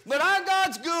prosperity, but our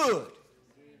God's good.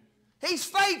 He's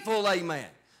faithful, amen.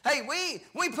 Hey,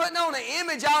 we putting on an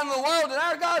image out in the world that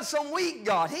our God's some weak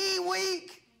God. He ain't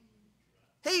weak.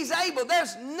 He's able.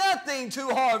 There's nothing too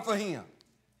hard for him.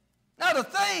 Not a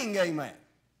thing, amen.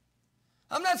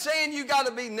 I'm not saying you got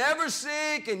to be never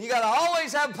sick and you got to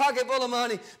always have a pocket full of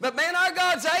money, but man, our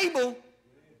God's able.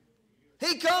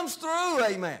 He comes through,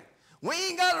 amen. We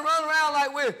ain't got to run around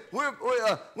like we're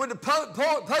with the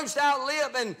poached out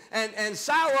lip and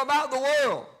sour about the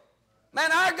world.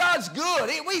 Man, our God's good.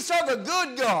 We serve a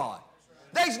good God.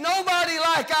 There's nobody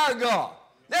like our God.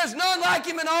 There's none like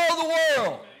him in all the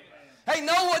world. Hey,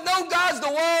 no gods the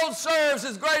world serves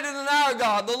is greater than our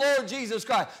God, the Lord Jesus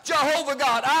Christ. Jehovah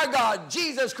God, our God,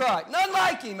 Jesus Christ. None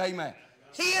like him, amen.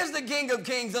 He is the King of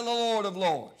kings and the Lord of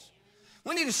lords.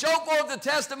 We need to show forth the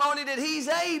testimony that he's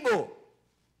able.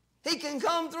 He can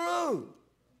come through.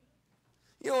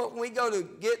 You know, when we go to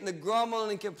getting the grumbling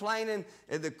and complaining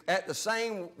at the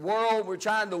same world we're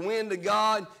trying to win to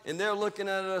God, and they're looking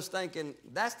at us thinking,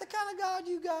 that's the kind of God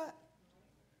you got?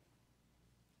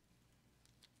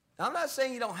 I'm not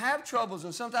saying you don't have troubles,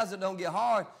 and sometimes it don't get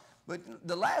hard, but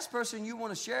the last person you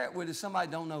want to share it with is somebody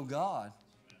who don't know God.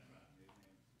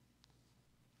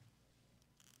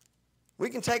 We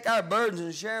can take our burdens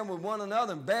and share them with one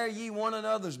another and bear ye one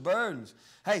another's burdens.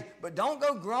 Hey, but don't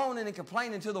go groaning and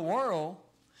complaining to the world.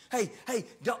 Hey,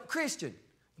 Christian,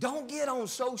 don't get on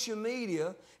social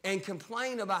media and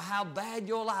complain about how bad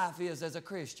your life is as a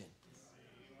Christian.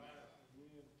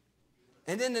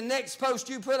 And then the next post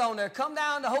you put on there, come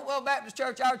down to Hopewell Baptist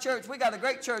Church, our church. We got a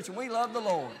great church and we love the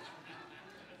Lord.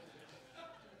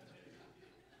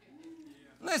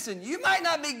 Listen, you might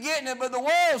not be getting it, but the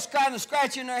world's kind of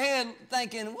scratching their head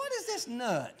thinking, what is this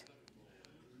nut?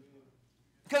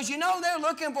 Because you know they're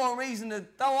looking for a reason to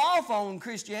throw off on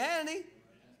Christianity.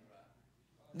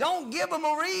 Don't give them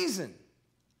a reason.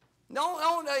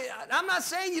 I'm not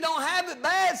saying you don't have it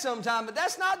bad sometimes, but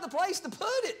that's not the place to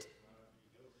put it.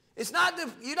 It's not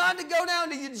you don't have to go down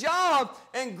to your job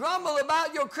and grumble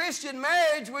about your Christian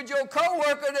marriage with your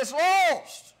coworker that's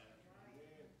lost.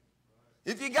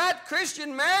 If you got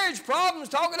Christian marriage problems,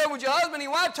 talk it over with your husband and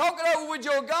your wife, talk it over with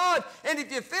your God. And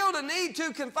if you feel the need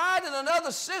to, confide in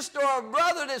another sister or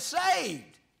brother that's saved.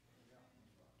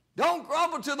 Don't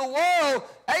grumble to the world.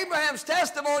 Abraham's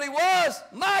testimony was,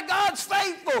 my God's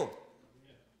faithful.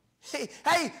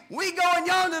 Hey, we going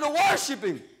yonder to worship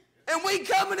him. And we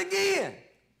coming again.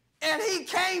 And he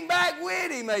came back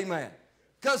with him, amen.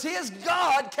 Because his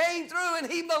God came through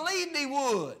and he believed he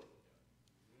would.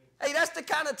 Hey, that's the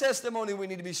kind of testimony we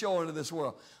need to be showing to this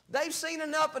world. They've seen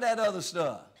enough of that other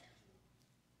stuff.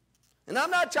 And I'm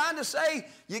not trying to say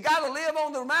you got to live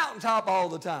on the mountaintop all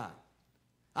the time.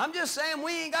 I'm just saying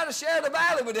we ain't got to share the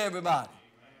valley with everybody.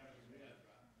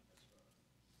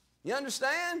 You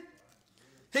understand?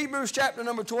 Hebrews chapter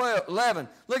number 11.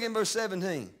 Look in verse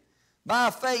 17.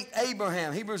 By faith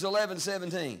Abraham, Hebrews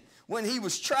 11:17, when he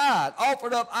was tried,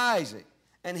 offered up Isaac.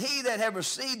 And he that had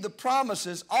received the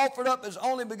promises offered up his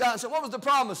only begotten. So what was the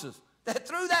promises? That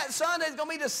through that son there's going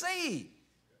to be the seed.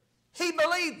 He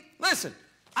believed. Listen,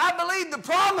 I believe the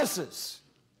promises.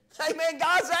 Amen.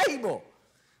 God's able.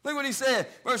 Look what he said,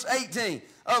 verse 18.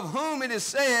 Of whom it is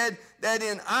said that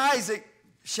in Isaac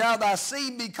shall thy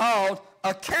seed be called,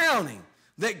 accounting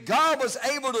that God was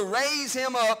able to raise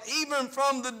him up even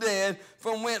from the dead,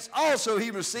 from whence also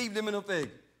he received him in a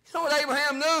figure. You know what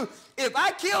Abraham knew? If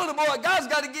I kill the boy, God's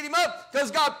got to get him up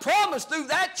because God promised through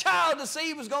that child the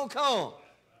seed was going to come.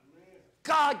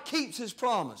 God keeps his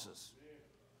promises.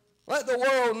 Let the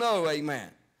world know, amen.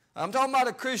 I'm talking about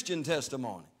a Christian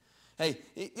testimony. Hey,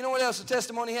 you know what else the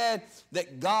testimony had?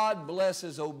 That God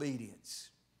blesses obedience.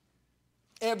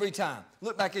 Every time.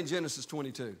 Look back in Genesis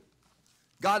 22.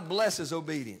 God blesses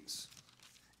obedience.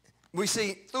 We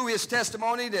see through his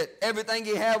testimony that everything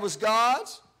he had was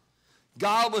God's.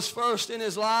 God was first in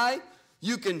his life.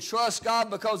 You can trust God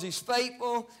because He's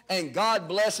faithful, and God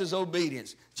blesses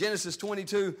obedience. Genesis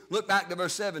 22, look back to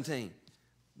verse 17.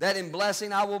 That in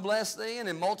blessing I will bless thee, and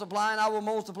in multiplying I will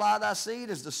multiply thy seed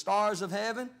as the stars of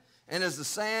heaven, and as the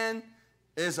sand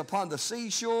is upon the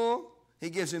seashore. He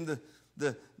gives him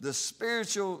the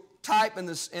spiritual type in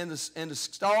the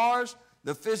stars,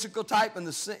 the physical type in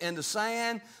the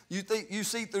sand. You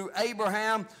see through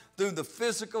Abraham, through the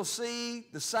physical seed,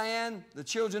 the sand, the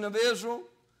children of Israel.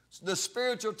 The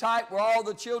spiritual type were all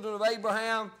the children of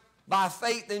Abraham by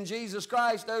faith in Jesus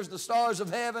Christ. There's the stars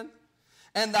of heaven.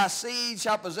 And thy seed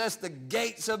shall possess the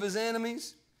gates of his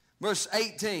enemies. Verse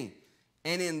 18,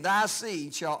 and in thy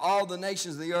seed shall all the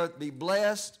nations of the earth be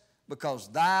blessed, because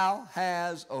thou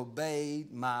hast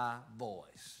obeyed my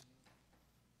voice.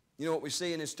 You know what we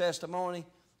see in his testimony?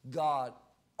 God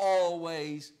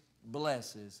always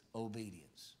blesses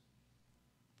obedience.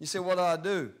 You say, what do I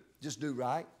do? Just do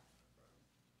right.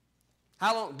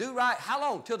 How long? Do right. How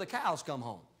long? Till the cows come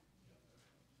home.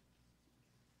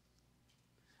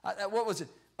 What was it?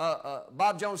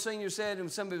 Bob Jones Sr. said in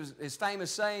some of his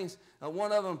famous sayings,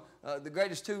 one of them, the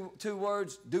greatest two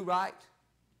words, do right.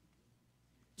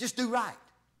 Just do right.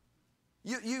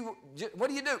 What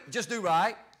do you do? Just do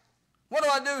right. What do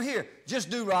I do here? Just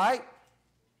do right.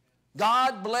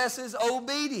 God blesses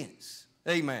obedience.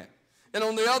 Amen. And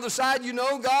on the other side, you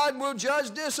know, God will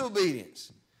judge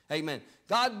disobedience. Amen.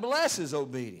 God blesses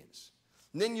obedience.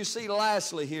 And then you see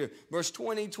lastly here, verse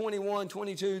 20, 21,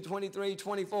 22, 23,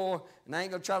 24. And I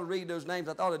ain't going to try to read those names.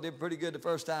 I thought I did pretty good the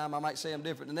first time. I might say them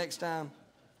different the next time.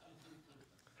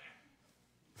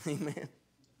 Amen.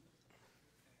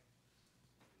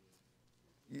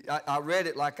 I read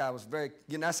it like I was very,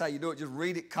 that's how you do it. Just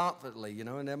read it confidently, and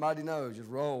everybody knows. Just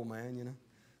roll, man,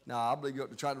 No, I believe you have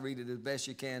to try to read it as best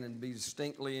you can and be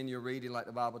distinctly in your reading like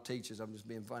the Bible teaches. I'm just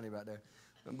being funny right there.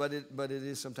 But it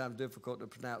is sometimes difficult to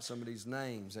pronounce some of these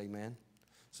names, amen.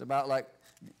 It's about like,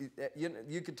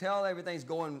 you could tell everything's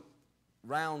going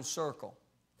round circle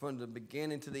from the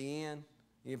beginning to the end.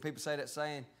 People say that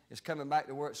saying, it's coming back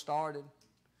to where it started.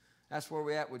 That's where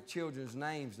we're at with children's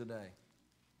names today.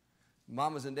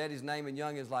 Mama's and daddy's name and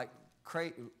young is like,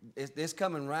 it's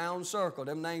coming round circle.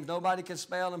 Them names nobody can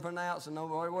spell and pronounce, and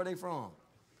nobody, where they from?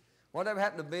 Whatever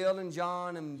happened to Bill and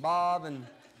John and Bob and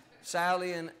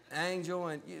Sally and Angel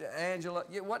and Angela?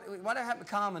 Whatever happened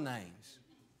to common names?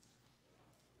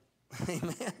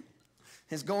 Amen.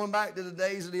 It's going back to the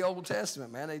days of the Old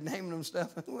Testament, man. They naming them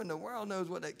stuff. Who in the world knows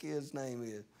what that kid's name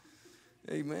is?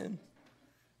 Amen.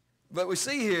 But we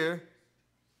see here,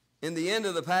 in the end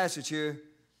of the passage here,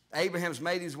 Abraham's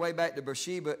made his way back to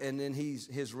Beersheba, and then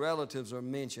his relatives are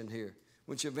mentioned here,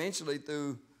 which eventually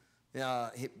through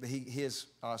his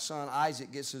son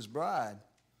Isaac gets his bride.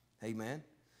 Amen.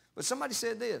 But somebody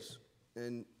said this,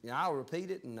 and I'll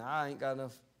repeat it, and I ain't got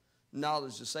enough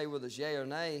knowledge to say whether it's yea or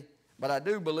nay, but I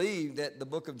do believe that the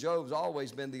book of Job's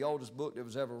always been the oldest book that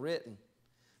was ever written.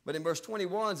 But in verse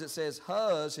 21 it says,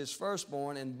 Huz, his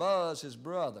firstborn, and Buz, his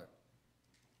brother.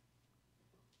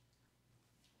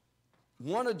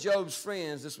 One of Job's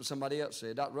friends, this was somebody else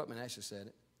said, Dr. Ruttman actually said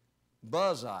it,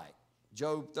 Buzzite,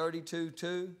 Job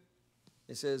 32:2.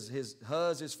 It says,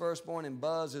 Huz, his firstborn, and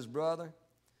Buz, his brother.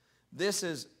 This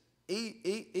is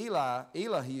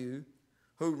Elihu,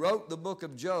 who wrote the book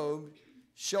of Job,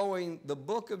 showing the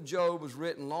book of Job was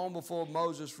written long before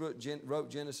Moses wrote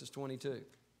Genesis 22.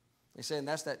 They're saying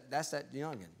that's that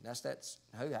youngin.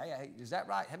 Hey, is that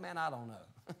right? Hey, man, I don't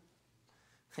know.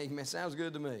 Amen. Sounds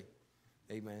good to me.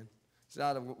 Amen. It's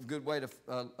not a good way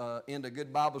to end a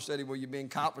good Bible study where you're being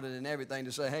confident in everything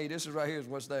to say, hey, this is right here is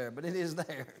what's there. But it is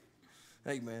there.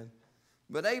 Amen.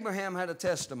 But Abraham had a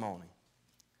testimony.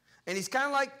 And he's kind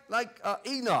of like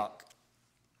Enoch.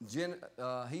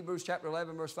 Hebrews chapter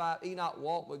 11, verse 5, Enoch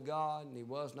walked with God, and he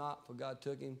was not, for God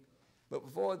took him. But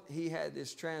before he had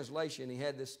this translation, he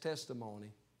had this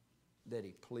testimony that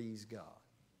he pleased God.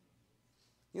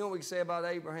 You know what we can say about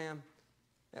Abraham?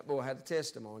 That boy had a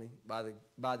testimony by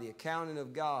the accounting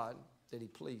of God that he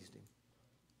pleased him.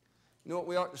 You know what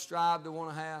we ought to strive to want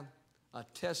to have? A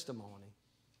testimony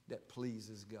that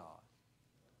pleases God.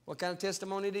 What kind of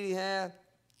testimony did he have?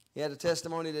 He had a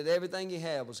testimony that everything he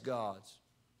had was God's.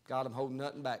 God, I'm holding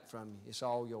nothing back from you. It's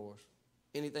all yours.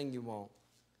 Anything you want.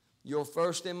 You're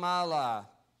first in my life.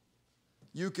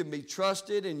 You can be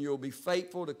trusted and you'll be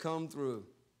faithful to come through.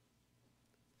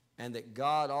 And that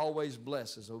God always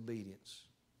blesses obedience.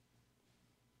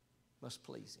 Must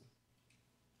please him.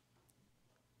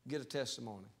 Get a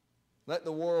testimony. Let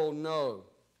the world know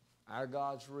our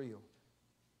God's real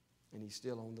and he's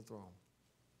still on the throne.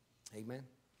 Amen.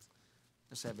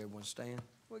 Let's have everyone stand.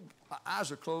 Our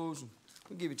eyes are closed.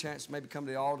 We'll give you a chance to maybe come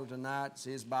to the altar tonight. It's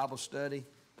his Bible study,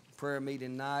 prayer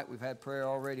meeting night. We've had prayer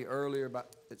already earlier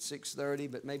about at 6:30,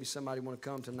 but maybe somebody want to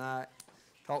come tonight,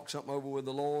 talk something over with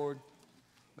the Lord.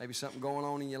 Maybe something going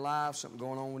on in your life, something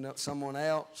going on with someone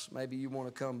else. Maybe you want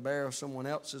to come bear someone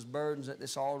else's burdens at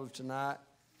this altar tonight.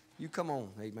 You come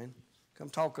on, amen. Come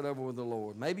talk it over with the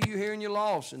Lord. Maybe you're here and you're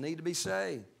lost and need to be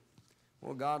saved.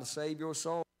 Well, God to save your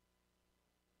soul.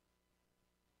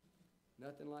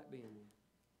 Nothing like being there.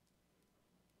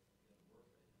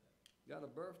 Got a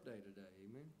birthday today,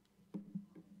 amen.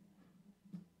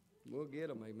 We'll get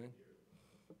them, amen.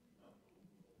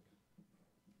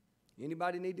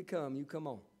 Anybody need to come, you come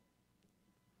on.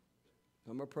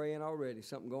 Some are praying already.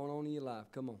 Something going on in your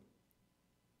life. Come on.